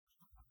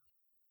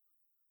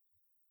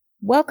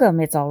Welcome,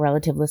 It's All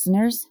Relative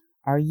listeners.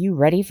 Are you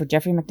ready for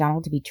Jeffrey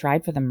MacDonald to be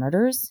tried for the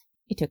murders?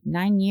 It took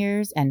 9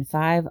 years and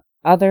 5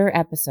 other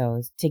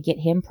episodes to get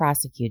him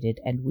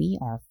prosecuted, and we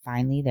are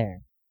finally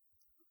there.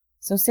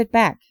 So sit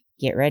back,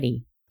 get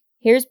ready.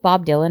 Here's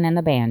Bob Dylan and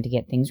the band to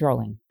get things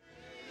rolling.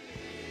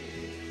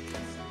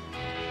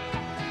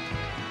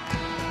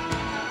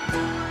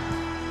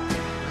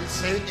 They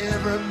say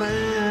every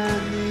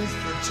man needs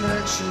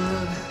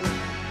protection.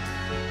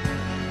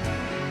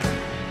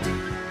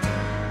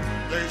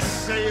 They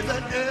say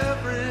that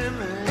every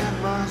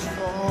man must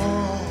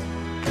fall.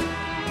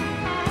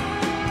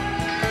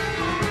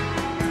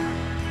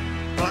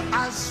 But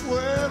I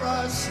swear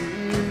I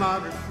see my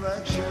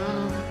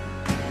reflection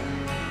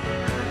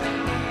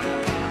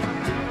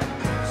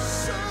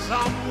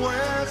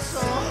somewhere so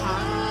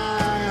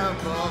high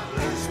above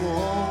this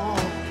wall.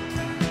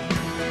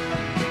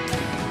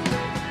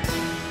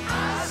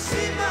 I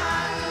see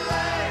my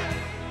light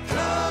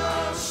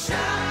come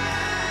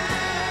shine,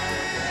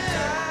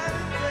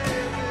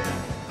 baby,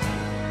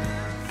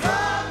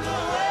 from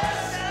the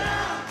west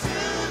down to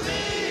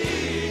the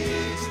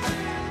east.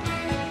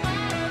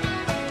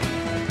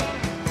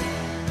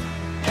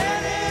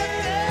 Any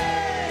day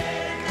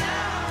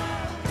now,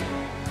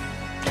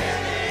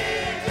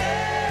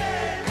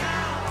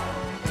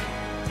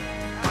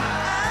 I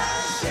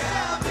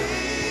shall be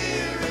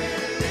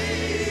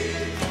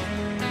relieved.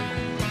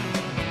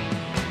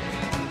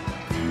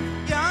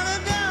 Yonder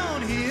down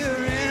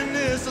here in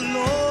this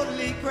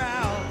lonely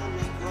crowd,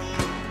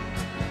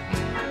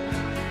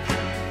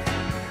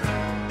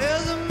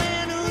 there's a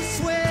man who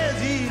swears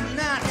he's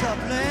not to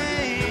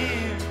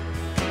blame.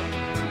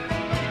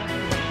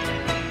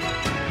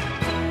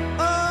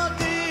 All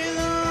day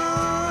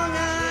long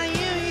I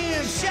hear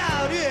him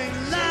shouting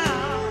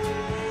loud,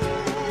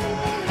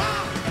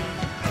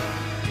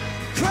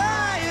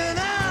 crying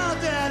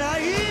out that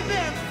he's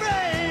been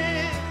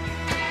framed.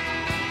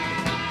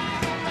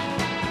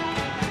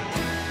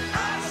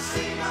 I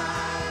see my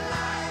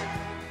light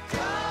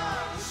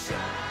come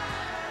shining.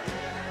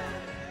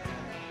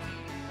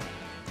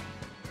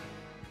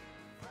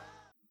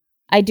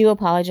 I do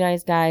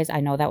apologize, guys.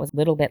 I know that was a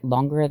little bit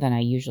longer than I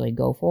usually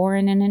go for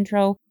in an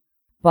intro,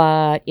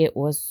 but it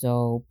was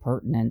so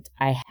pertinent.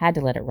 I had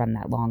to let it run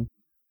that long.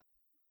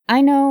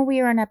 I know we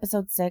are on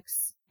episode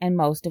 6, and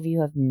most of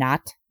you have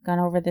not gone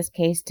over this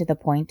case to the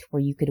point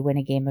where you could win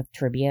a game of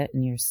trivia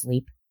in your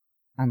sleep,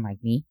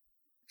 unlike me.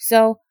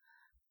 So,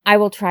 I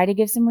will try to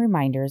give some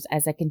reminders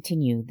as I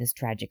continue this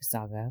tragic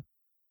saga.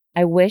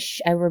 I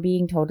wish I were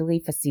being totally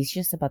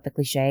facetious about the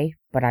cliche,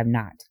 but I'm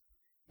not.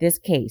 This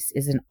case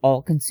is an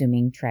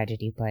all-consuming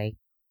tragedy play.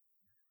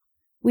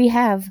 We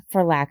have,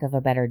 for lack of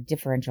a better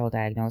differential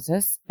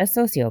diagnosis, a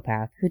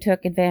sociopath who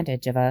took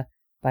advantage of a,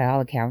 by all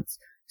accounts,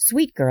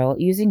 sweet girl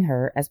using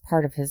her as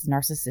part of his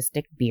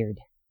narcissistic beard.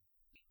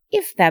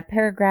 If that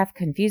paragraph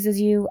confuses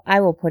you,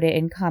 I will put it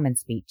in common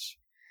speech.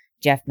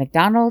 Jeff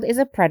MacDonald is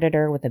a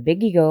predator with a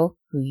big ego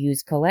who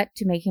used Colette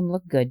to make him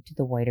look good to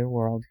the wider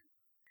world.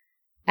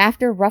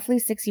 After roughly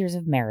 6 years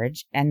of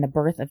marriage and the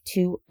birth of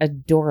 2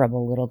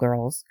 adorable little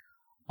girls,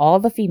 all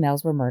the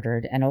females were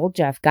murdered, and old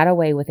Jeff got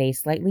away with a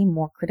slightly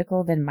more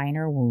critical than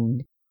minor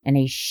wound and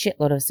a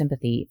shitload of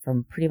sympathy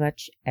from pretty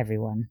much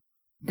everyone.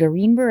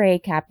 Green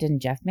Beret Captain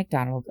Jeff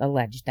MacDonald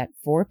alleged that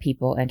 4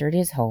 people entered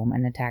his home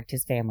and attacked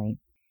his family.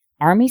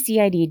 Army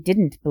CID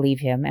didn't believe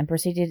him and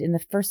proceeded in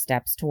the first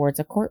steps towards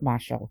a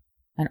court-martial,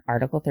 an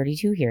Article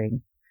 32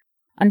 hearing.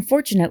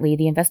 Unfortunately,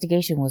 the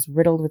investigation was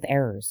riddled with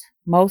errors,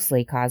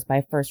 mostly caused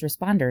by first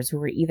responders who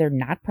were either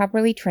not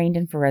properly trained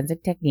in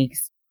forensic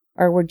techniques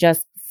or were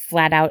just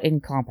flat out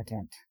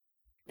incompetent.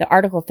 The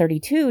Article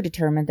 32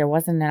 determined there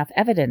wasn't enough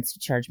evidence to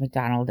charge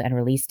MacDonald and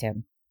released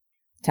him.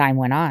 Time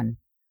went on.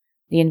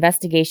 The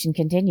investigation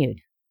continued,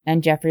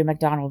 and Jeffrey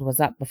MacDonald was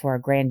up before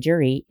a grand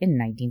jury in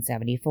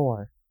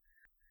 1974.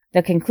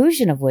 The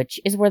conclusion of which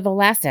is where the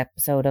last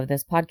episode of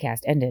this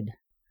podcast ended.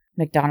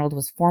 MacDonald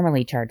was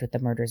formally charged with the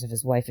murders of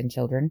his wife and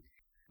children,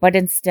 but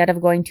instead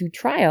of going to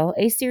trial,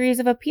 a series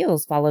of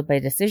appeals followed by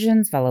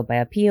decisions, followed by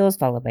appeals,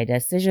 followed by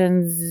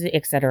decisions,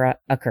 etc.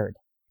 occurred.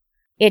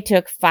 It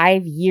took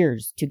 5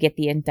 years to get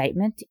the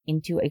indictment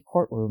into a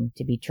courtroom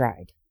to be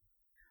tried.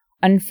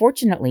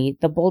 Unfortunately,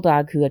 the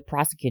bulldog who had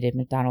prosecuted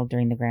MacDonald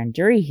during the grand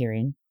jury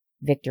hearing,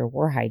 Victor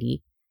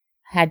Warheide,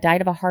 had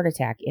died of a heart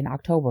attack in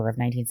October of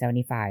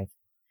 1975.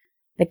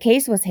 The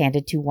case was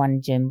handed to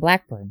one Jim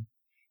Blackburn,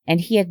 and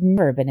he had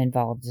never been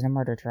involved in a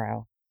murder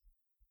trial.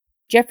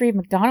 Jeffrey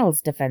MacDonald's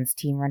defense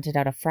team rented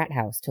out a frat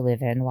house to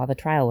live in while the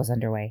trial was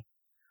underway.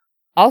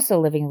 Also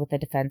living with the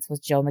defense was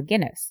Joe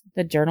McGinnis,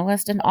 the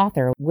journalist and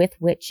author with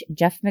which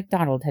Jeff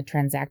MacDonald had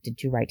transacted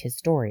to write his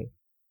story.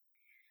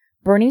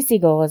 Bernie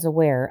Siegel is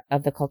aware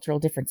of the cultural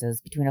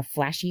differences between a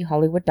flashy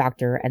Hollywood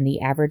doctor and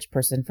the average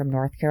person from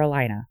North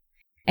Carolina,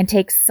 and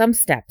takes some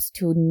steps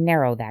to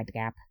narrow that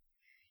gap.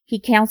 He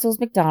counsels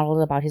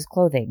MacDonald about his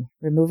clothing,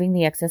 removing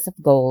the excess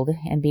of gold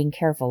and being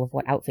careful of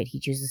what outfit he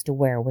chooses to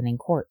wear when in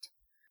court.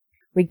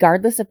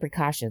 Regardless of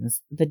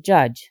precautions, the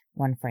judge,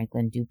 one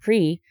Franklin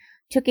Dupree,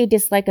 took a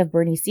dislike of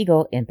Bernie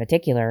Siegel in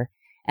particular,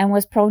 and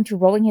was prone to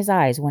rolling his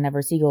eyes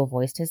whenever Siegel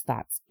voiced his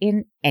thoughts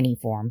in any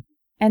form,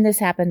 and this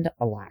happened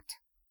a lot.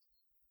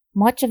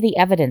 Much of the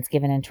evidence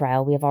given in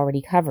trial we have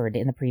already covered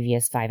in the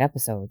previous 5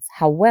 episodes.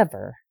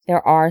 However,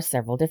 there are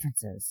several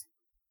differences.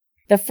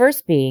 The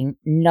first being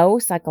no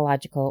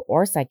psychological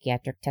or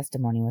psychiatric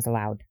testimony was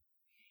allowed.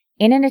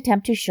 In an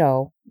attempt to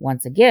show,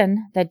 once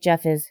again, that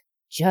Jeff is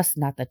just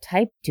not the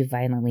type to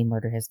violently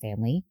murder his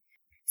family,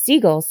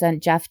 Siegel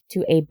sent Jeff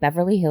to a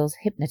Beverly Hills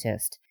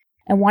hypnotist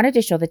and wanted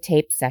to show the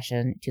tape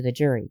session to the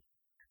jury.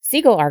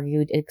 Siegel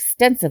argued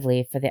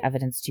extensively for the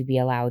evidence to be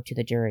allowed to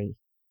the jury.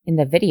 In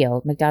the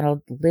video,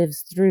 MacDonald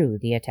lives through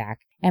the attack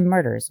and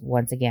murders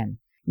once again,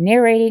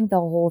 narrating the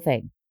whole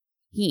thing.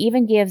 He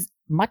even gives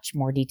much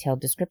more detailed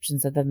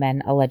descriptions of the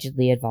men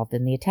allegedly involved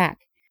in the attack.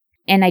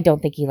 And I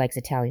don't think he likes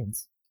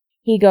Italians.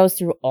 He goes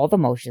through all the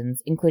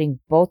motions, including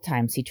both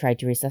times he tried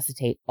to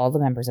resuscitate all the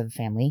members of the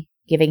family,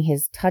 giving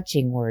his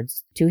touching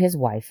words to his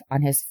wife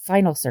on his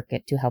final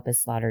circuit to help his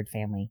slaughtered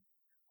family.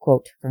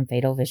 Quote from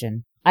Fatal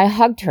Vision, "I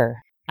hugged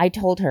her. I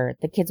told her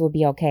the kids will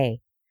be okay.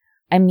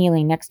 I'm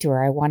kneeling next to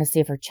her. I want to see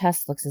if her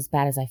chest looks as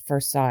bad as I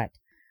first saw it.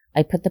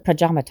 I put the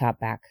pajama top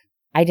back.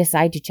 I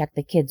decide to check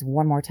the kids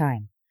one more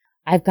time.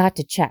 I've got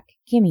to check.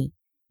 Kimmy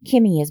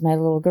is my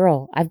little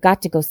girl. I've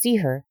got to go see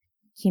her.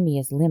 Kimmy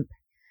is limp.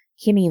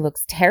 Kimmy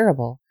looks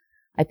terrible.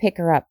 I pick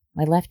her up.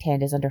 My left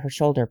hand is under her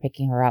shoulder,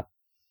 picking her up.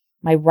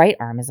 My right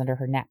arm is under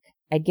her neck.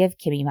 I give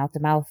Kimmy mouth to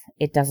mouth.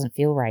 It doesn't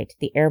feel right.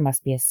 The air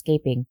must be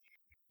escaping.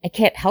 I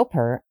can't help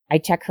her. I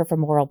check her for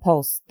moral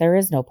pulse. There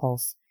is no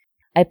pulse.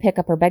 I pick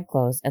up her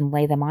bedclothes and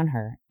lay them on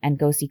her and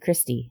go see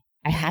Christy.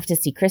 I have to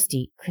see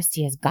Christy.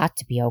 Christy has got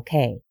to be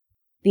okay."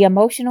 The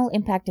emotional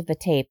impact of the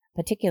tape,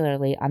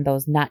 particularly on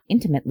those not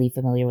intimately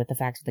familiar with the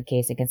facts of the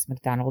case against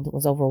MacDonald,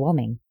 was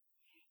overwhelming.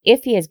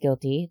 If he is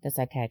guilty, the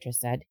psychiatrist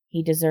said,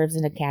 he deserves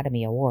an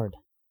Academy Award.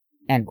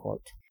 End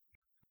quote.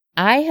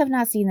 I have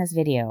not seen this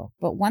video,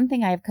 but one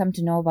thing I have come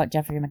to know about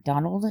Jeffrey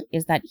MacDonald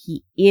is that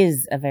he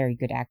is a very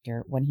good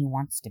actor when he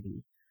wants to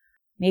be.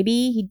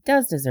 Maybe he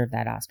does deserve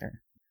that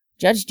Oscar.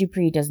 Judge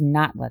Dupree does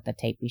not let the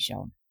tape be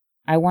shown.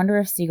 I wonder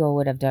if Siegel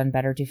would have done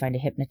better to find a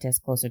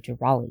hypnotist closer to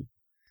Raleigh.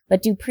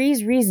 But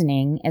Dupree's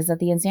reasoning is that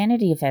the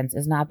insanity offense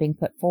is not being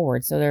put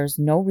forward, so there is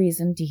no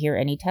reason to hear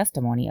any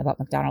testimony about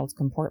MacDonald's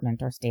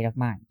comportment or state of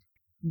mind.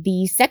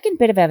 The second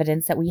bit of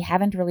evidence that we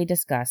haven't really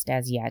discussed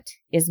as yet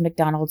is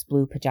MacDonald's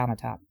blue pajama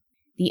top.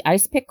 The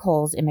ice pick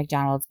holes in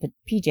MacDonald's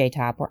PJ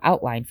top were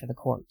outlined for the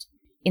court.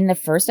 In the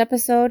first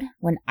episode,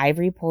 when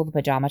Ivory pulled the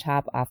pajama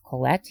top off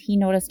Colette, he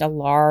noticed a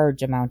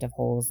large amount of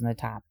holes in the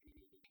top.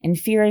 And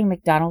fearing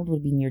MacDonald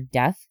would be near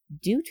death,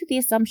 due to the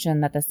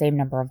assumption that the same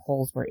number of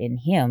holes were in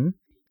him,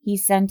 he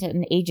sent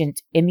an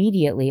agent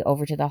immediately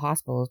over to the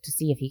hospital to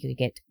see if he could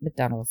get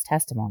MacDonald's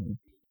testimony.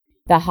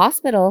 The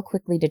hospital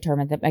quickly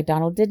determined that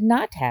MacDonald did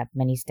not have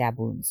many stab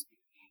wounds,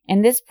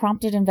 and this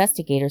prompted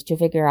investigators to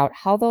figure out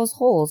how those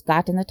holes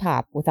got in the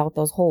top without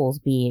those holes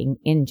being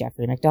in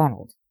Jeffrey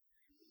MacDonald.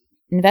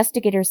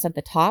 Investigators sent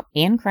the top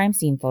and crime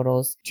scene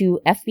photos to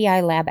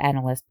FBI lab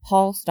analyst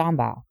Paul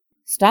Stombaugh.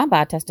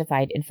 Stombaugh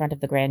testified in front of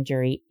the grand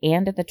jury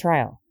and at the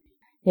trial.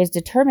 His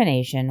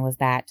determination was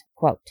that,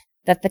 quote,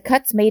 that the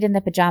cuts made in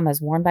the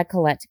pajamas worn by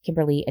Colette,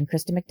 Kimberly, and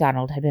Krista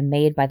MacDonald had been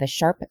made by the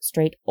sharp,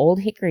 straight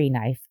Old Hickory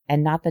knife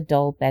and not the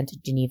dull, bent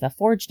Geneva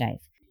forge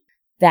knife.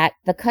 That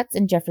the cuts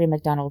in Jeffrey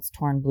MacDonald's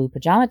torn blue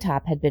pajama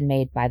top had been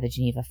made by the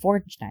Geneva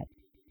forge knife.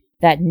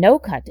 That no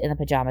cut in the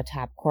pajama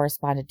top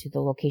corresponded to the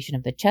location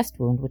of the chest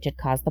wound which had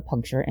caused the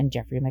puncture in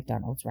Jeffrey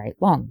MacDonald's right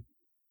lung.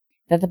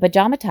 That the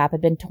pajama top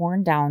had been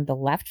torn down the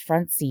left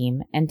front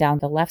seam and down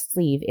the left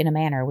sleeve in a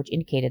manner which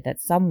indicated that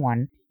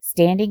someone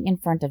standing in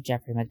front of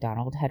Jeffrey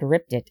MacDonald had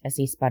ripped it as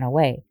he spun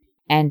away,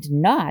 and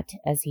not,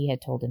 as he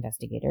had told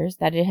investigators,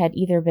 that it had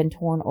either been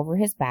torn over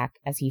his back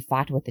as he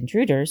fought with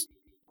intruders,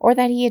 or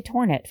that he had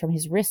torn it from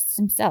his wrists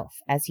himself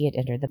as he had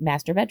entered the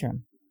master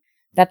bedroom.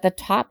 That the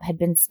top had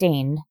been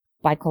stained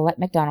by Colette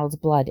MacDonald's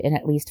blood in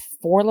at least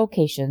 4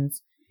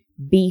 locations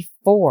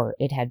before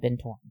it had been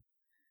torn.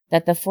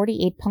 That the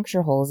 48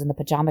 puncture holes in the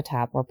pajama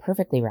top were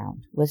perfectly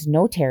round, with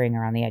no tearing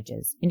around the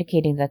edges,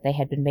 indicating that they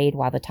had been made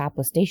while the top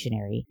was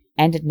stationary,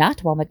 and not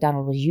while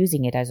MacDonald was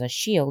using it as a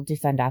shield to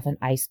fend off an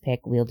ice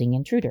pick wielding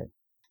intruder.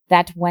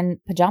 That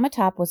when pajama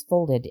top was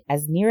folded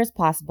as near as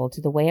possible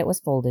to the way it was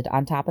folded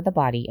on top of the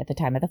body at the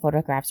time of the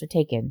photographs were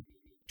taken,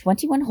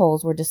 21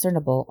 holes were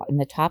discernible in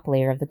the top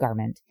layer of the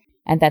garment,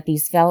 and that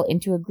these fell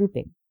into a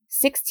grouping,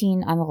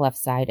 16 on the left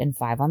side and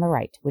 5 on the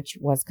right, which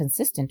was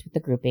consistent with the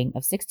grouping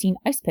of 16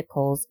 ice pick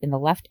holes in the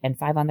left and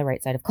 5 on the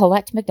right side of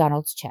Colette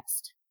MacDonald's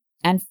chest.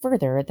 And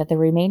further, that the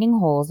remaining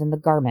holes in the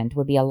garment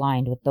would be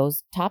aligned with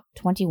those top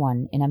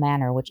 21 in a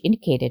manner which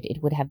indicated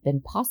it would have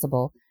been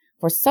possible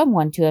for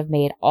someone to have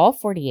made all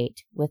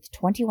 48 with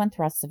 21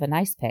 thrusts of an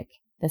ice pick,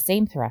 the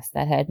same thrust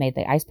that had made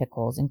the ice pick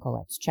holes in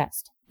Colette's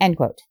chest. End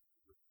quote.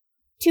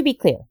 To be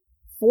clear,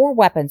 4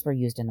 weapons were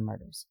used in the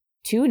murders.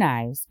 2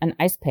 knives, an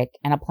ice pick,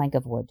 and a plank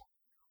of wood.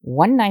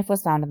 1 knife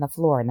was found on the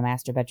floor in the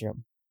master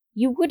bedroom.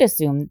 You would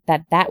assume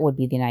that that would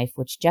be the knife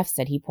which Jeff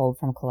said he pulled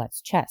from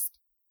Colette's chest.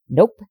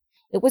 Nope.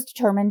 It was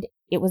determined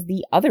it was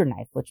the other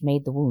knife which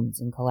made the wounds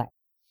in Colette.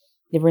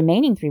 The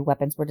remaining 3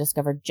 weapons were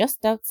discovered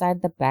just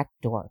outside the back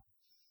door.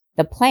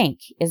 The plank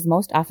is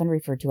most often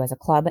referred to as a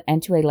club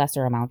and to a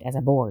lesser amount as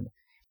a board.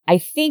 I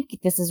think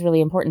this is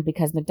really important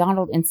because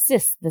MacDonald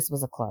insists this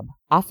was a club,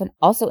 often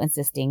also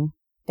insisting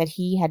that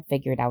he had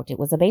figured out it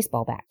was a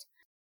baseball bat.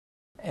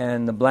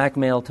 And the black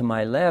male to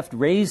my left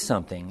raised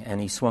something,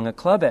 and he swung a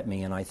club at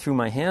me, and I threw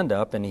my hand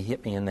up, and he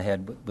hit me in the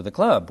head with a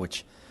club,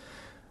 which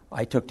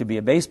I took to be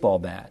a baseball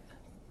bat.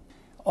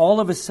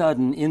 All of a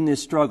sudden, in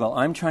this struggle,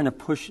 I'm trying to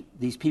push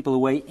these people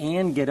away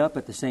and get up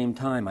at the same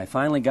time. I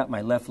finally got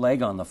my left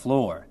leg on the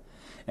floor,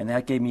 and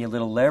that gave me a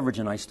little leverage,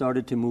 and I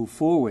started to move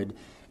forward,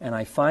 and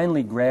I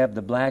finally grabbed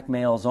the black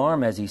male's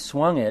arm as he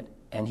swung it,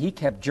 and he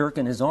kept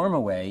jerking his arm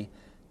away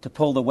to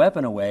pull the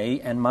weapon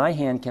away, and my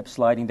hand kept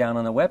sliding down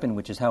on the weapon,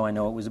 which is how I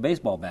know it was a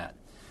baseball bat.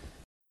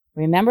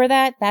 Remember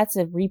that? That's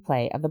a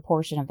replay of the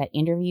portion of that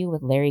interview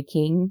with Larry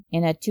King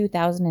in a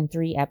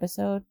 2003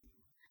 episode.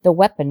 The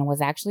weapon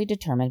was actually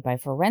determined by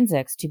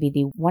forensics to be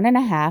the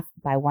 1.5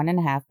 by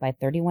 1.5 by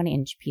 31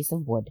 inch piece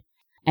of wood,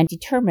 and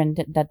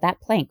determined that that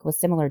plank was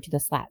similar to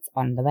the slats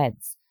on the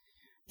beds.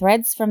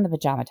 Threads from the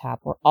pajama top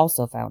were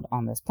also found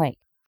on this plank.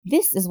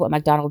 This is what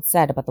MacDonald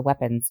said about the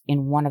weapons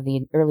in one of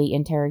the early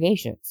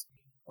interrogations.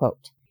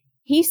 Quote,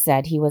 he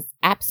said he was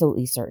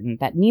absolutely certain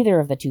that neither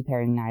of the 2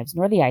 paring knives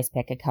nor the ice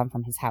pick had come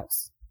from his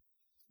house,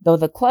 though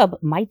the club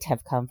might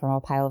have come from a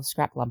pile of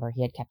scrap lumber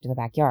he had kept in the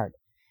backyard.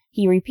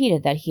 He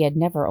repeated that he had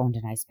never owned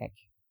an ice pick.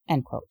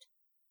 End quote.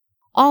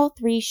 All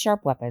 3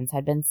 sharp weapons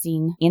had been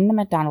seen in the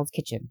MacDonald's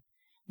kitchen.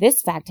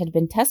 This fact had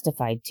been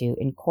testified to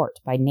in court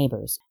by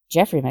neighbors.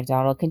 Jeffrey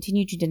MacDonald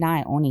continued to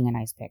deny owning an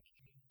ice pick.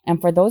 And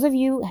for those of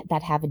you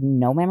that have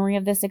no memory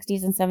of the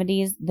 60s and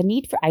 70s, the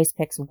need for ice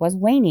picks was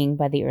waning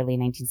by the early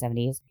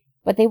 1970s,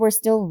 but they were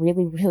still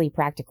really, really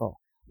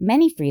practical.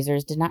 Many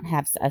freezers did not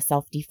have a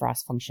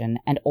self-defrost function,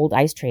 and old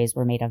ice trays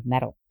were made of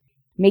metal,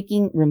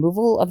 making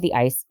removal of the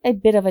ice a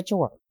bit of a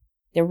chore.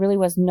 There really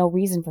was no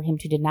reason for him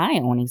to deny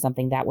owning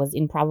something that was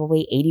in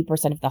probably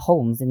 80% of the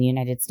homes in the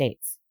United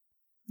States.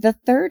 The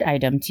third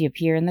item to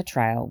appear in the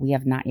trial we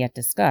have not yet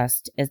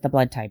discussed is the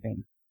blood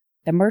typing.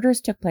 The murders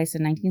took place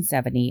in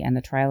 1970 and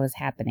the trial is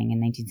happening in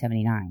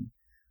 1979.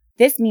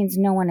 This means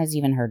no one has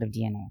even heard of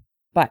DNA.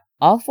 But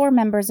all 4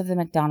 members of the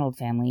MacDonald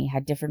family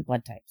had different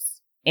blood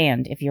types.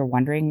 And if you're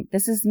wondering,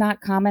 this is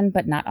not common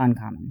but not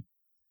uncommon.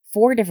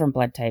 4 different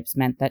blood types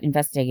meant that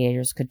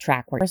investigators could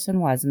track where a person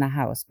was in the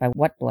house by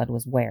what blood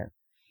was where.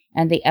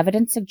 And the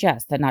evidence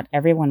suggests that not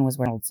everyone was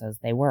where MacDonald says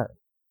they were.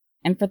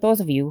 And for those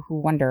of you who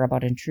wonder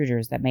about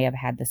intruders that may have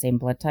had the same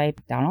blood type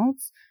as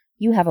MacDonald's,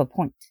 you have a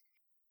point.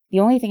 The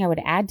only thing I would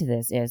add to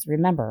this is,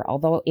 remember,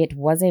 although it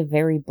was a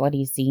very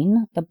bloody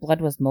scene, the blood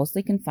was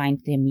mostly confined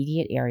to the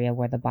immediate area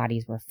where the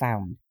bodies were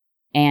found.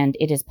 And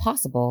it is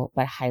possible,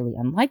 but highly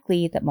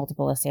unlikely, that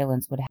multiple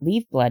assailants would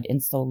leave blood in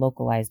so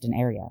localized an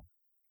area.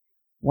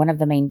 One of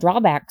the main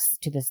drawbacks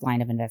to this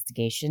line of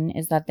investigation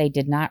is that they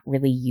did not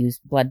really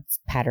use blood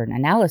pattern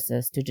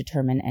analysis to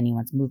determine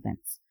anyone's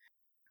movements.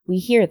 We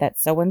hear that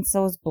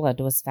so-and-so's blood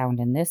was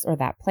found in this or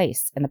that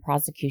place, and the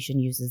prosecution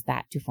uses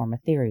that to form a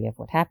theory of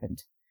what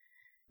happened.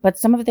 But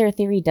some of their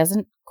theory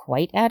doesn't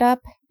quite add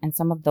up, and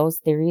some of those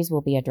theories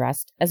will be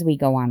addressed as we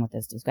go on with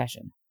this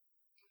discussion.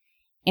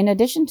 In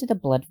addition to the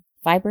blood,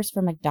 fibers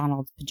from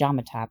MacDonald's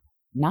pajama top,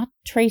 not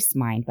trace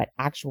mined but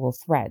actual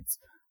threads,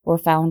 were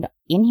found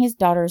in his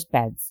daughter's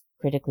beds,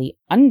 critically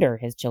under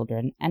his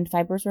children, and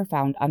fibers were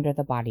found under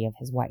the body of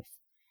his wife.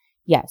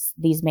 Yes,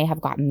 these may have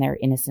gotten there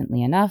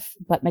innocently enough,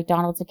 but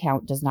MacDonald's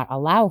account does not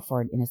allow for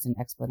an innocent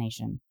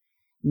explanation.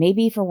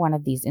 Maybe for one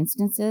of these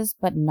instances,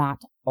 but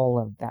not all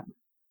of them.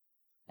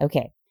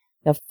 Okay,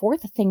 the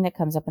 4th thing that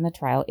comes up in the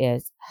trial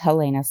is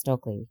Helena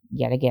Stokely,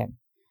 yet again.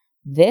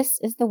 This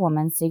is the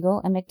woman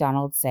Siegel and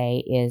MacDonald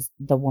say is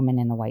the woman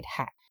in the white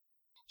hat.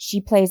 She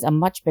plays a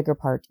much bigger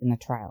part in the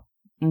trial.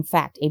 In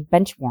fact, a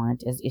bench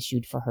warrant is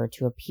issued for her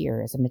to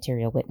appear as a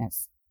material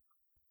witness.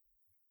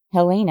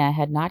 Helena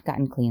had not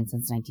gotten clean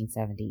since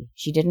 1970.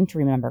 She didn't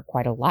remember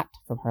quite a lot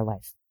from her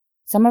life.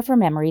 Some of her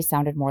memories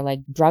sounded more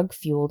like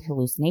drug-fueled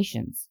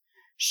hallucinations.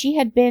 She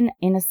had been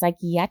in a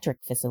psychiatric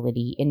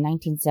facility in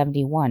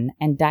 1971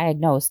 and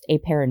diagnosed a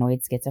paranoid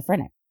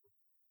schizophrenic.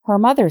 Her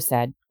mother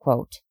said,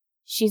 quote,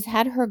 she's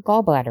had her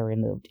gallbladder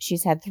removed,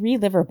 she's had 3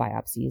 liver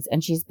biopsies,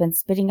 and she's been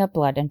spitting up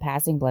blood and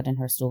passing blood in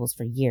her stools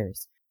for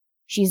years.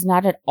 She's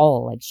not at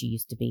all like she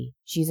used to be.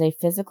 She's a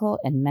physical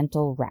and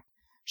mental wreck.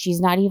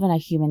 She's not even a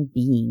human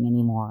being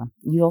anymore.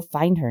 You'll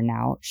find her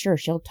now. Sure,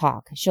 she'll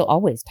talk. She'll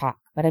always talk.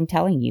 But I'm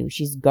telling you,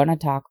 she's gonna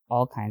talk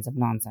all kinds of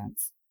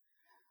nonsense.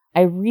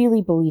 I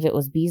really believe it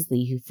was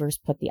Beasley who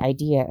first put the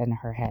idea in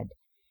her head.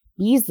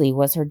 Beasley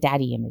was her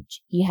daddy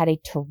image. He had a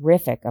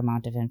terrific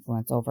amount of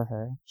influence over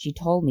her. She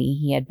told me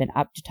he had been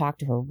up to talk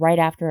to her right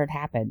after it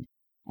happened.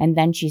 And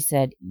then she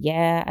said,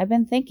 yeah, I've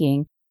been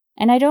thinking,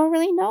 and I don't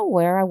really know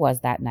where I was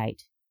that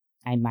night.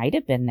 I might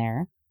have been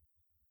there.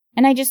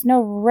 And I just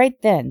know right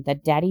then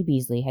that Daddy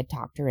Beasley had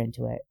talked her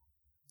into it.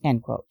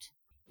 End quote.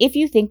 If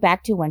you think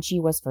back to when she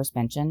was first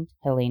mentioned,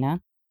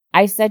 Helena,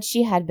 I said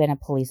she had been a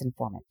police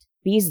informant.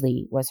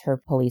 Beasley was her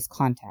police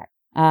contact.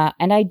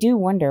 And I do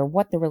wonder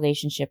what the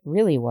relationship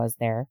really was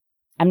there.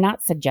 I'm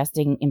not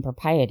suggesting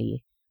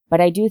impropriety,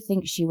 but I do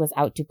think she was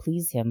out to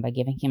please him by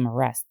giving him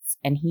arrests,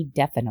 and he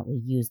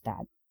definitely used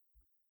that.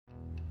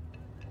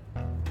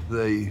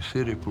 The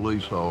city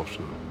police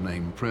officer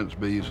named Prince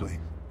Beasley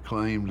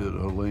claimed that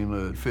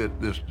Helena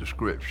fit this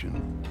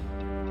description.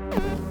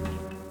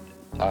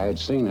 I had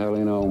seen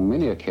Helena on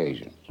many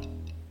occasions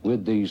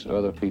with these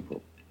other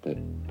people that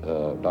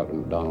Dr.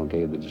 MacDonald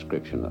gave the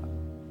description of.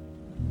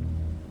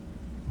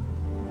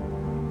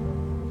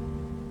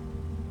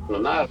 The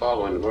night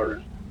following the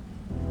murders,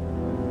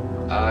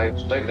 I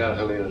staked out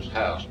Helena's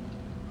house.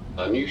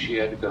 I knew she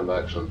had to come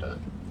back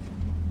sometime.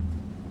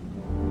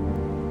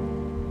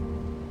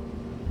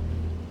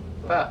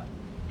 About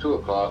 2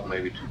 o'clock,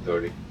 maybe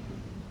 2:30,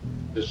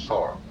 this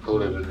car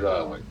pulled into the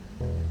driveway.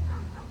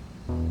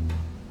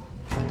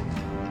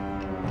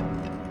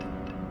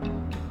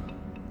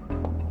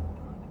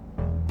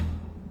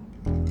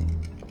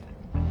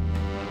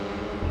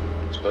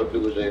 Stokely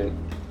was in,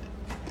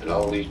 and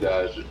all these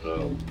guys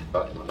that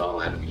Dr.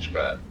 MacDonald had to be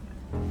described.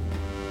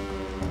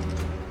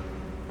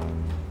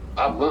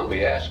 I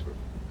bluntly asked her.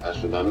 I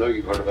said, I know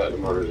you've heard about the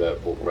murders out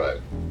of Fort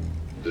Bragg.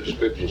 The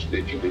descriptions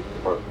that you did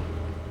confirm.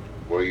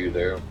 Were you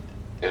there?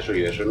 Answer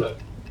yes or no.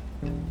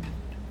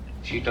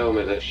 She told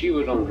me that she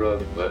was on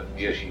drugs, but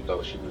yes, she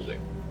thought she was there.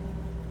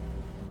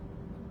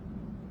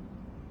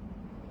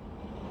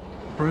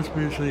 Prince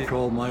Beasley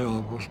called my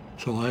office,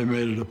 so I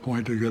made it a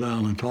point to go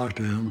down and talk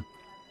to him.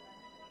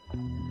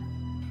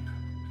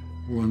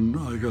 When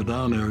I got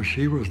down there,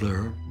 she was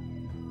there.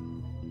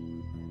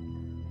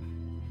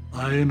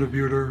 I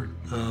interviewed her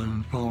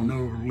and found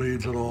no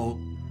leads at all.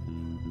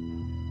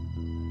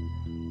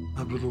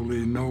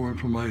 Absolutely no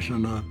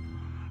information that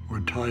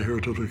would tie her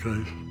to the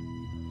case.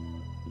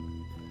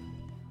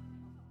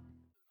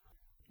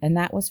 And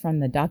that was from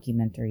the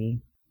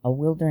documentary, A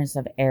Wilderness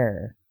of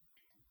Error.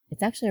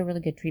 It's actually a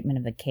really good treatment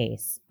of the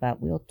case,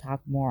 but we'll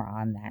talk more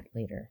on that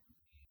later.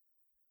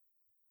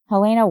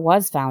 Helena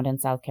was found in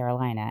South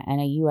Carolina, and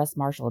a U.S.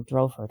 Marshal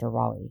drove her to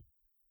Raleigh.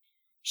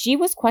 She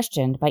was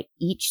questioned by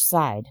each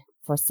side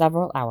for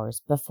several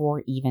hours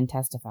before even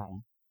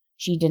testifying.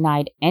 She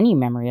denied any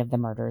memory of the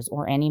murders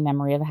or any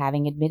memory of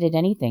having admitted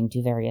anything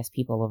to various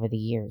people over the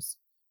years.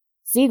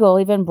 Siegel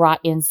even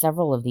brought in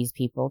several of these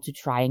people to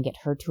try and get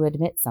her to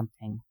admit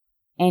something.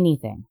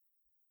 Anything.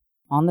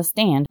 On the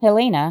stand,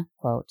 Helena,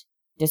 quote,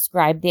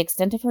 described the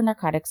extent of her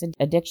narcotics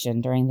addiction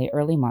during the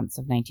early months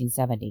of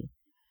 1970.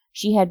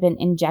 She had been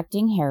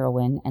injecting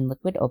heroin and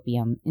liquid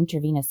opium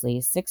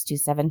intravenously 6 to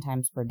 7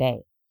 times per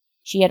day.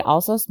 She had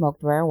also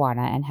smoked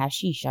marijuana and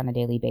hashish on a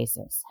daily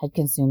basis, had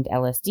consumed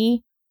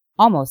LSD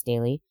almost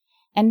daily,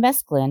 and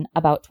mescaline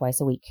about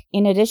twice a week,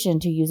 in addition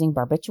to using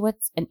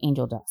barbiturates and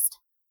angel dust.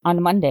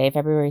 On Monday,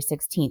 February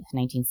 16,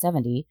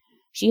 1970,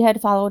 she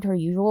had followed her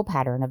usual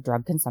pattern of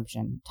drug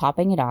consumption,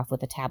 topping it off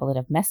with a tablet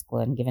of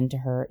mescaline given to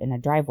her in a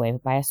driveway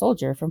by a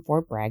soldier from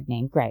Fort Bragg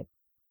named Greg.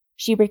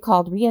 She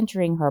recalled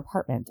re-entering her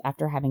apartment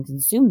after having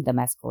consumed the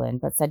mescaline,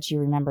 but said she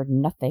remembered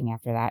nothing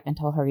after that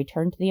until her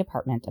return to the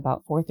apartment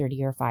about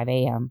 4:30 or 5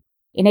 a.m.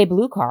 in a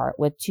blue car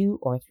with 2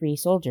 or 3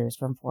 soldiers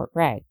from Fort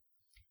Bragg.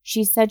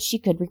 She said she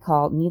could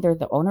recall neither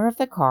the owner of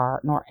the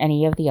car nor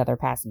any of the other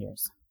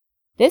passengers.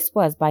 This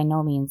was by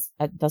no means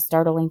the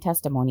startling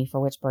testimony for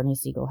which Bernie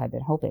Siegel had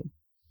been hoping.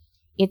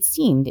 It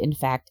seemed, in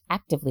fact,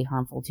 actively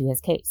harmful to his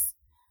case.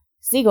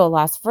 Siegel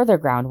lost further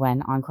ground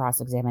when, on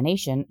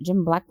cross-examination,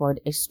 Jim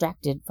Blackboard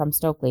extracted from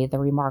Stokely the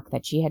remark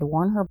that she had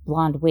worn her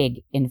blonde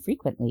wig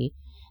infrequently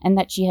and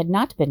that she had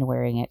not been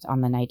wearing it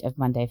on the night of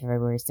Monday,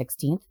 February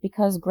 16th,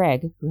 because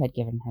Greg, who had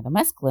given her the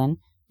mescaline,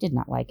 did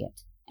not like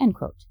it. End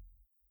quote.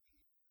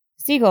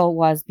 Siegel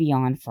was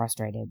beyond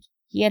frustrated.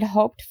 He had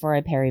hoped for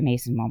a Perry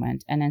Mason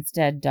moment and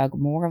instead dug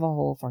more of a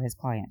hole for his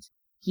client.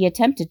 He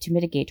attempted to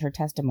mitigate her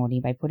testimony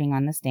by putting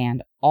on the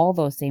stand all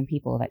those same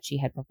people that she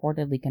had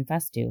purportedly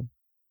confessed to.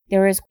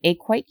 There is a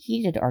quite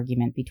heated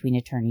argument between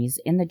attorneys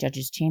in the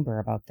judge's chamber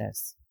about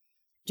this.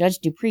 Judge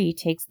Dupree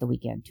takes the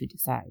weekend to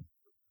decide.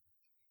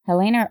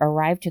 Helena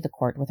arrived to the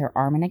court with her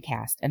arm in a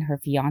cast and her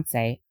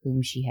fiancé,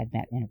 whom she had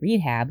met in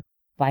rehab,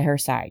 by her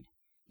side.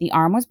 The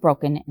arm was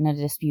broken in a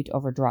dispute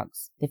over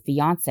drugs. The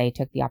fiancé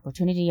took the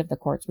opportunity of the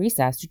court's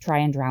recess to try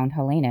and drown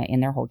Helena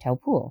in their hotel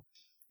pool.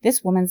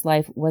 This woman's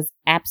life was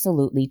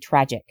absolutely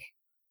tragic.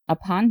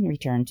 Upon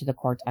return to the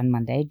court on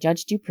Monday,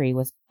 Judge Dupree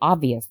was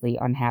obviously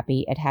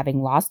unhappy at having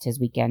lost his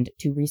weekend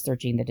to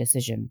researching the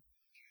decision.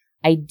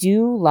 I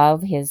do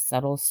love his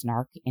subtle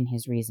snark in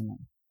his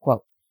reasoning.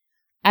 Quote,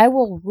 I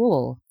will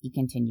rule, he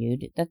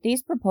continued, that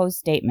these proposed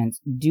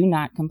statements do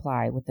not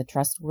comply with the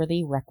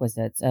trustworthy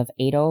requisites of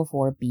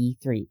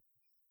 804b3.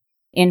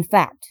 In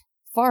fact,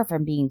 far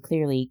from being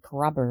clearly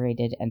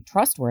corroborated and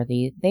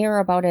trustworthy, they are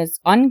about as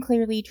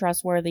unclearly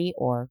trustworthy,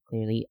 or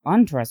clearly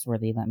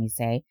untrustworthy, let me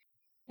say,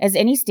 as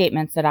any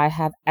statements that I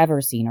have ever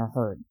seen or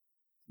heard.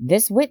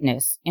 This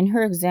witness, in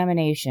her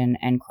examination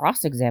and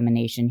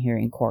cross-examination here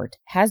in court,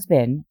 has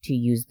been, to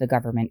use the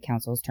government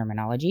counsel's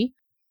terminology,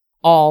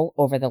 all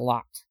over the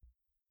lot.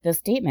 The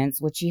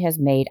statements which she has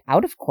made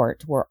out of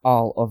court were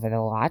all over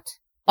the lot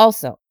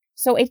also.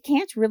 So it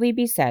can't really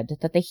be said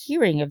that the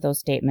hearing of those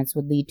statements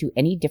would lead to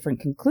any different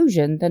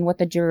conclusion than what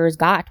the jurors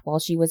got while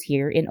she was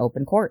here in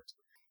open court.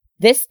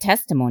 This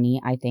testimony,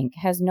 I think,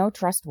 has no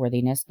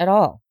trustworthiness at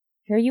all.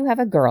 Here you have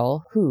a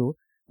girl who,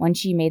 when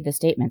she made the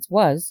statements,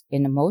 was,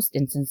 in most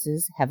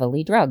instances,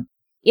 heavily drugged,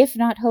 if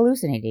not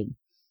hallucinating.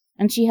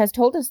 And she has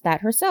told us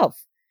that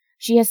herself.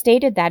 She has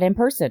stated that in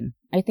person.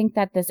 I think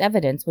that this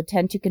evidence would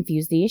tend to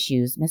confuse the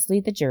issues,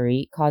 mislead the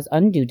jury, cause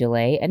undue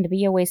delay, and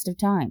be a waste of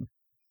time.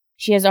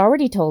 She has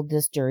already told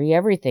this jury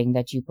everything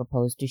that you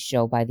propose to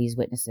show by these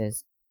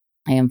witnesses.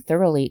 I am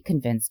thoroughly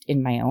convinced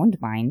in my own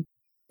mind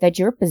that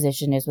your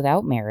position is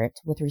without merit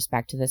with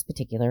respect to this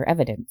particular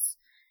evidence.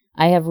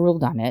 I have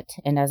ruled on it,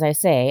 and as I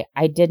say,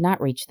 I did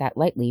not reach that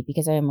lightly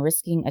because I am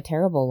risking a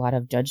terrible lot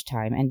of judge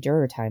time and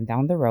juror time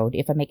down the road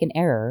if I make an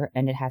error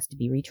and it has to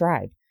be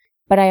retried.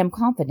 But I am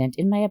confident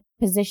in my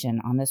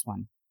position on this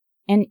one.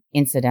 And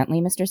incidentally,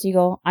 Mr.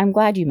 Siegel, I'm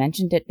glad you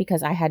mentioned it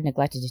because I had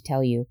neglected to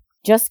tell you.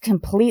 Just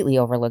completely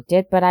overlooked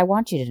it, but I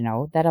want you to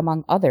know that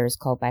among others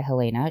called by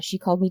Helena, she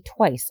called me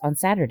twice on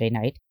Saturday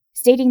night,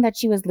 stating that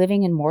she was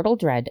living in mortal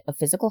dread of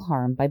physical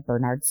harm by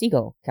Bernard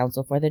Siegel,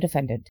 counsel for the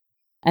defendant,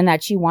 and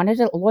that she wanted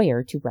a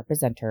lawyer to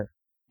represent her.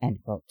 End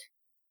quote.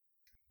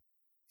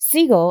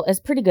 Siegel is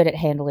pretty good at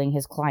handling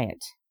his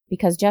client,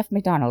 because Jeff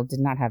MacDonald did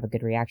not have a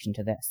good reaction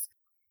to this.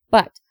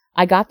 But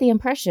I got the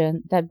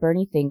impression that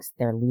Bernie thinks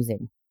they're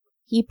losing.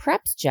 He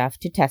preps Jeff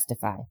to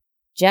testify.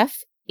 Jeff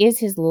is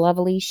his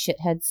lovely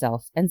shithead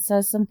self and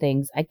says some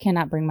things I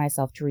cannot bring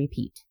myself to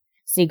repeat.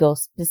 Siegel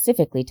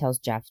specifically tells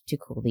Jeff to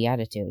cool the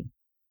attitude.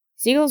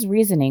 Siegel's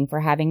reasoning for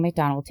having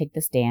MacDonald take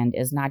the stand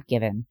is not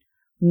given.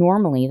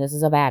 Normally, this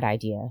is a bad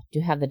idea,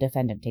 to have the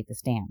defendant take the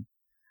stand.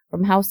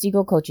 From how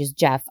Siegel coaches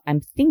Jeff,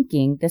 I'm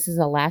thinking this is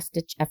a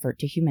last-ditch effort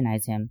to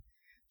humanize him.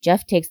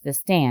 Jeff takes the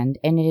stand,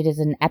 and it is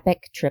an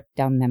epic trip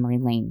down memory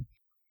lane,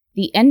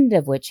 the end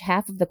of which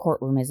half of the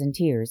courtroom is in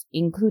tears,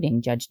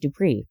 including Judge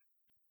Dupree.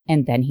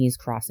 And then he's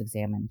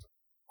cross-examined.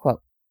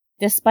 Quote,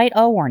 despite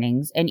all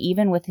warnings, and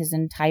even with his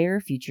entire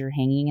future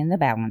hanging in the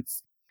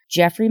balance,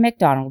 Jeffrey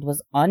MacDonald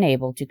was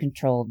unable to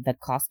control the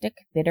caustic,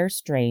 bitter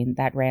strain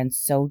that ran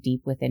so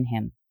deep within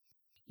him.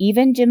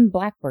 Even Jim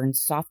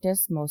Blackburn's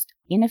softest, most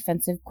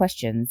inoffensive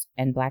questions,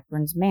 and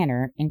Blackburn's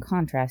manner, in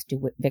contrast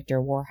to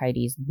Victor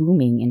Warheide's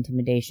booming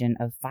intimidation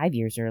of 5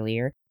 years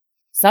earlier,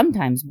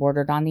 sometimes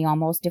bordered on the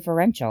almost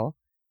differential,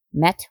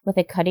 met with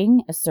a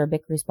cutting,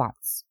 acerbic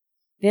response.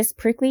 This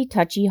prickly,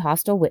 touchy,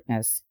 hostile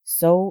witness,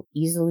 so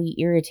easily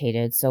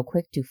irritated, so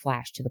quick to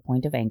flash to the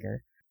point of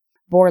anger,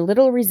 bore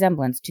little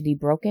resemblance to the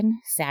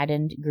broken,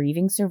 saddened,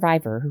 grieving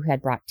survivor who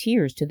had brought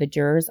tears to the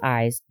jurors'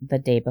 eyes the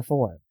day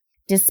before.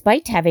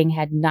 Despite having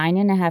had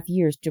 9.5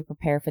 years to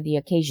prepare for the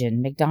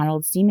occasion,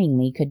 MacDonald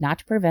seemingly could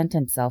not prevent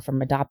himself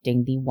from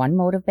adopting the one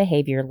mode of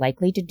behavior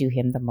likely to do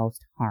him the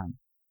most harm.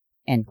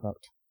 End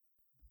quote.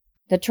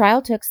 The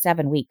trial took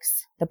 7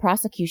 weeks. The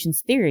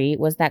prosecution's theory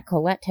was that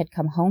Colette had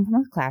come home from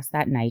her class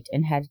that night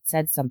and had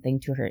said something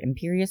to her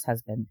imperious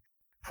husband,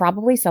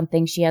 probably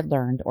something she had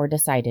learned or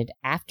decided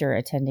after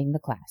attending the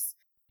class,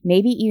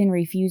 maybe even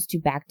refused to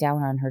back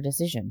down on her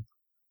decision.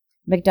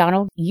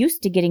 MacDonald,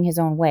 used to getting his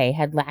own way,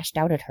 had lashed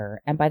out at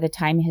her, and by the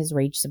time his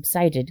rage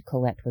subsided,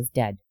 Colette was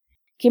dead.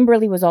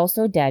 Kimberly was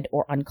also dead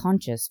or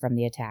unconscious from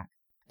the attack.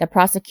 The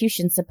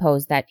prosecution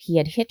supposed that he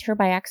had hit her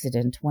by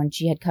accident when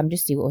she had come to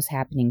see what was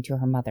happening to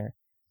her mother.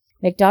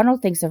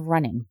 MacDonald thinks of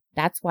running.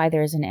 That's why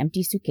there is an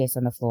empty suitcase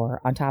on the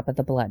floor on top of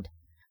the blood.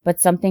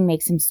 But something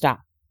makes him stop.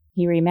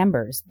 He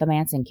remembers the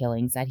Manson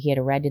killings that he had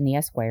read in the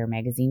Esquire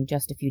magazine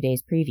just a few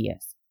days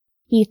previous.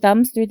 He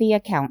thumbs through the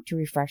account to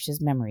refresh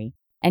his memory,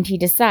 and he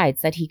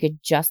decides that he could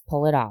just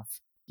pull it off.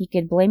 He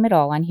could blame it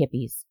all on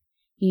hippies.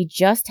 He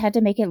just had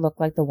to make it look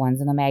like the ones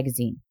in the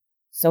magazine.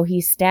 So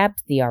he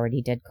stabbed the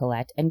already dead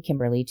Colette and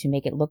Kimberly to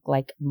make it look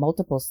like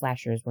multiple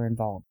slashers were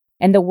involved.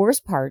 And the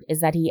worst part is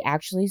that he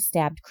actually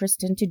stabbed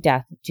Kristen to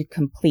death to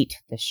complete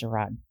the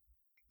charade.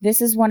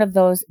 This is one of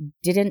those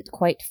didn't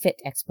quite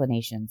fit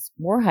explanations.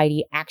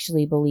 Warheide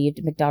actually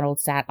believed MacDonald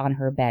sat on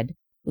her bed,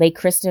 lay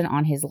Kristen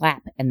on his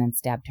lap, and then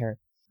stabbed her.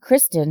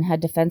 Kristen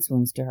had defense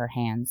wounds to her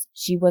hands.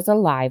 She was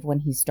alive when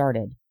he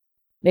started.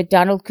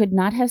 MacDonald could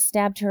not have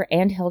stabbed her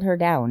and held her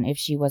down if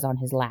she was on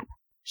his lap.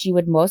 She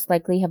would most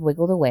likely have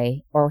wiggled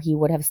away, or he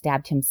would have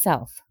stabbed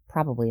himself,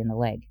 probably in the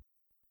leg.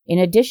 In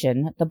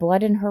addition, the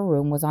blood in her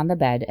room was on the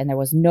bed, and there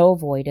was no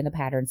void in the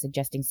pattern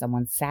suggesting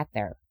someone sat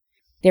there.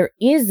 There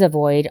is a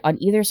void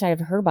on either side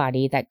of her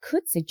body that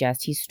could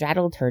suggest he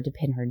straddled her to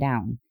pin her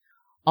down.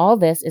 All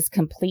this is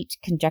complete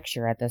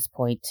conjecture at this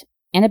point,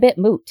 and a bit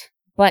moot,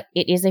 but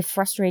it is a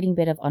frustrating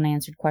bit of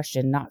unanswered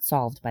question not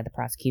solved by the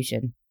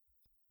prosecution.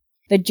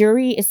 The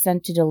jury is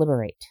sent to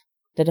deliberate.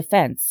 The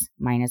defense,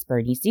 minus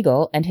Bernie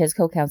Siegel and his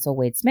co-counsel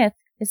Wade Smith,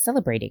 is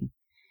celebrating.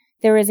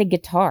 There is a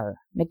guitar.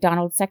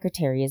 MacDonald's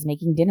secretary is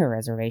making dinner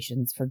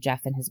reservations for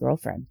Jeff and his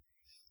girlfriend.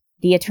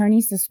 The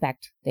attorneys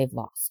suspect they've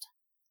lost.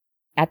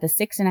 At the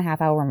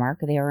 6.5-hour mark,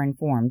 they are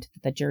informed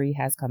that the jury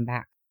has come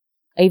back.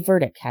 A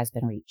verdict has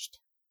been reached.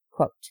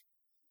 Quote,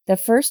 the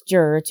first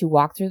juror to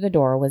walk through the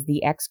door was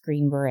the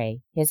ex-Green Beret.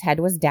 His head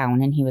was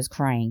down and he was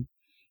crying.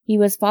 He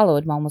was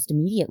followed almost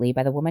immediately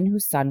by the woman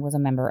whose son was a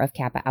member of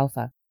Kappa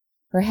Alpha.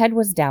 Her head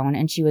was down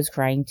and she was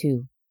crying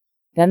too.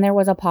 Then there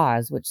was a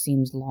pause, which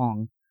seems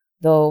long,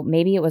 though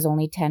maybe it was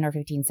only 10 or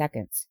 15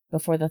 seconds,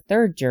 before the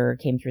third juror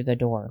came through the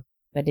door.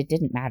 But it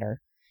didn't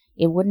matter.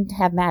 It wouldn't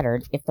have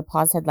mattered if the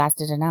pause had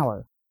lasted an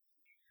hour.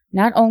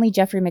 Not only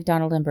Jeffrey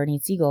MacDonald and Bernie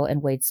Siegel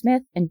and Wade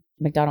Smith and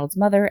MacDonald's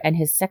mother and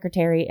his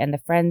secretary and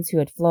the friends who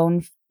had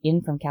flown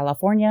in from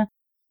California,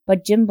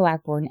 but Jim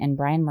Blackburn and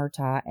Brian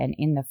Murtaugh and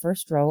in the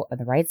first row on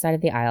the right side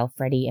of the aisle,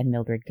 Freddie and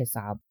Mildred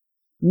Kassab,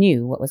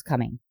 knew what was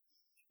coming.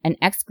 An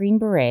ex-Green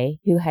Beret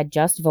who had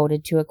just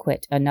voted to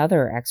acquit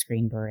another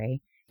ex-Green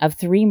Beret of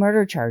 3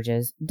 murder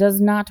charges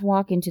does not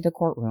walk into the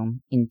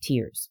courtroom in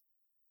tears.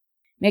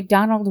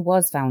 MacDonald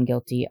was found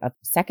guilty of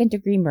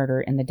second-degree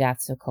murder in the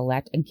deaths of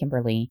Colette and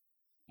Kimberly,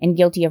 and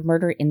guilty of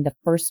murder in the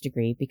first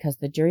degree because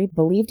the jury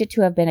believed it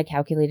to have been a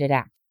calculated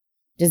act,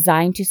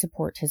 designed to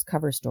support his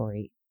cover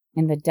story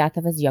in the death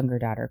of his younger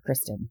daughter,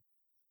 Kristen.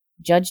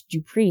 Judge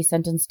Dupree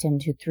sentenced him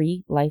to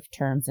 3 life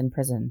terms in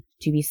prison,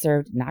 to be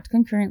served not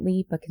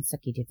concurrently but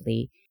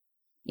consecutively.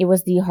 It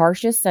was the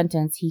harshest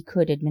sentence he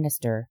could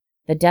administer,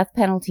 the death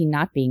penalty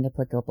not being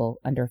applicable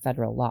under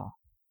federal law.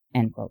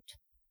 End quote.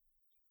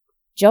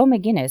 Joe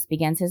McGinnis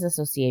begins his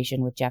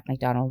association with Jeff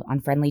MacDonald on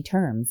friendly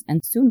terms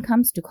and soon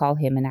comes to call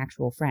him an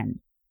actual friend.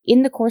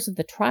 In the course of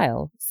the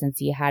trial, since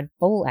he had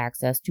full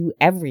access to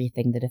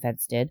everything the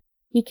defense did,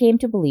 he came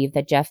to believe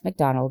that Jeff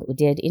MacDonald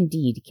did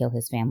indeed kill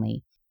his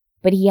family.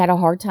 But he had a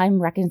hard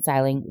time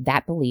reconciling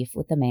that belief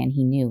with the man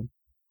he knew.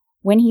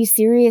 When he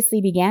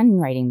seriously began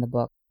writing the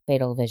book,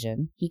 Fatal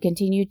Vision, he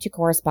continued to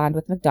correspond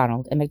with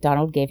MacDonald, and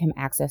MacDonald gave him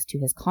access to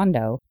his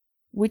condo,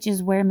 which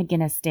is where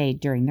McGinnis stayed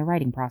during the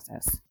writing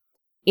process.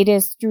 It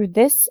is through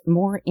this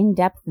more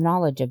in-depth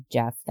knowledge of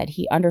Jeff that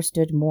he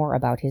understood more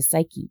about his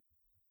psyche.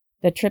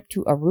 The trip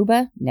to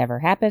Aruba never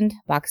happened,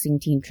 boxing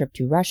team trip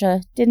to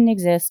Russia didn't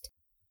exist,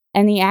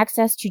 and the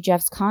access to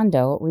Jeff's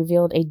condo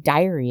revealed a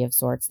diary of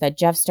sorts that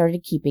Jeff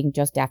started keeping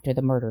just after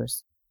the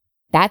murders.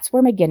 That's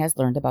where McGinnis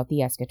learned about the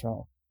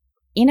eschatrol.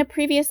 In a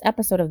previous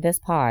episode of this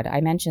pod, I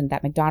mentioned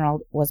that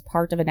MacDonald was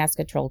part of an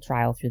eschatrol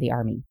trial through the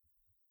Army.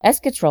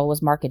 Eschatrol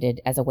was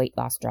marketed as a weight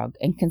loss drug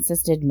and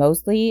consisted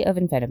mostly of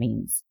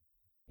amphetamines.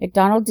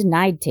 MacDonald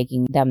denied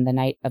taking them the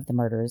night of the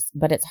murders,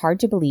 but it's hard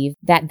to believe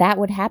that that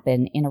would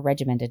happen in a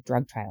regimented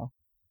drug trial.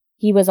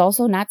 He was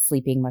also not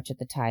sleeping much at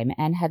the time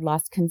and had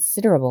lost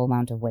considerable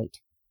amount of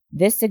weight.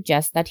 This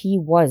suggests that he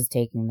was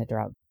taking the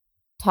drug.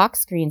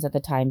 Tox screens at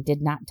the time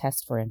did not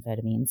test for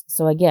amphetamines,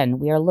 so again,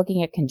 we are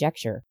looking at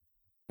conjecture.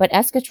 But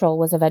eschatrol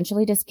was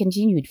eventually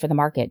discontinued for the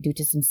market due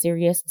to some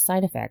serious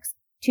side effects,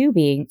 2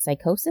 being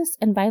psychosis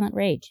and violent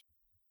rage.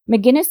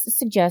 McGinnis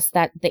suggests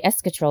that the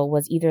eschatrol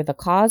was either the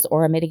cause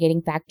or a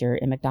mitigating factor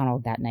in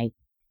MacDonald that night.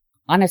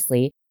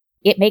 Honestly,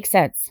 it makes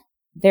sense.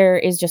 There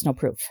is just no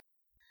proof.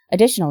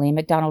 Additionally,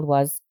 MacDonald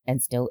was,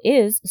 and still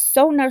is,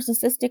 so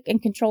narcissistic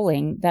and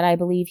controlling that I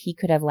believe he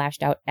could have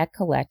lashed out at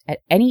Colette at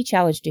any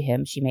challenge to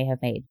him she may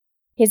have made.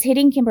 His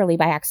hitting Kimberly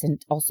by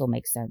accident also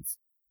makes sense.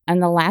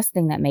 And the last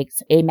thing that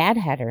makes a Mad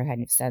Hatter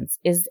kind of sense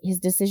is his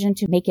decision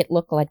to make it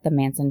look like the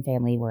Manson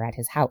family were at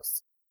his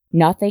house.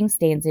 Nothing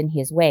stands in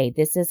his way.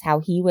 This is how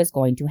he was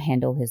going to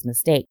handle his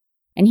mistake.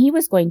 And he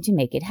was going to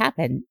make it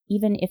happen,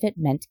 even if it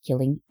meant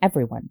killing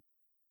everyone.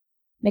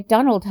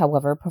 MacDonald,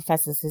 however,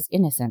 professes his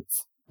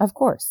innocence. Of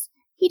course,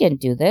 he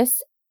didn't do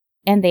this,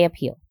 and they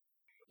appeal.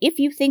 If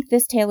you think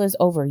this tale is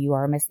over, you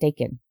are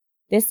mistaken.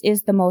 This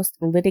is the most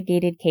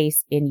litigated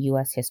case in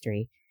U.S.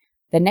 history.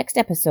 The next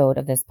episode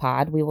of this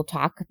pod, we will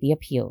talk the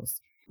appeals.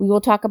 We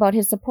will talk about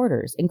his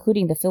supporters,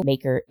 including the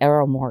filmmaker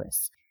Errol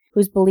Morris,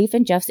 whose belief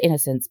in Jeff's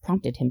innocence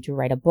prompted him to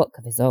write a book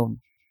of his own.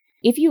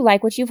 If you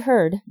like what you've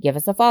heard, give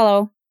us a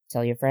follow.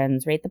 Tell your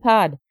friends, rate the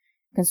pod.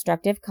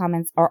 Constructive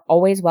comments are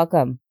always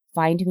welcome.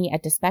 Find me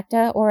at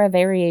Despecta or a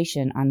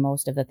variation on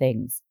most of the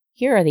things.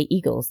 Here are the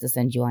Eagles to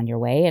send you on your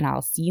way, and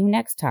I'll see you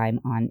next time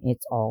on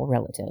It's All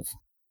Relative.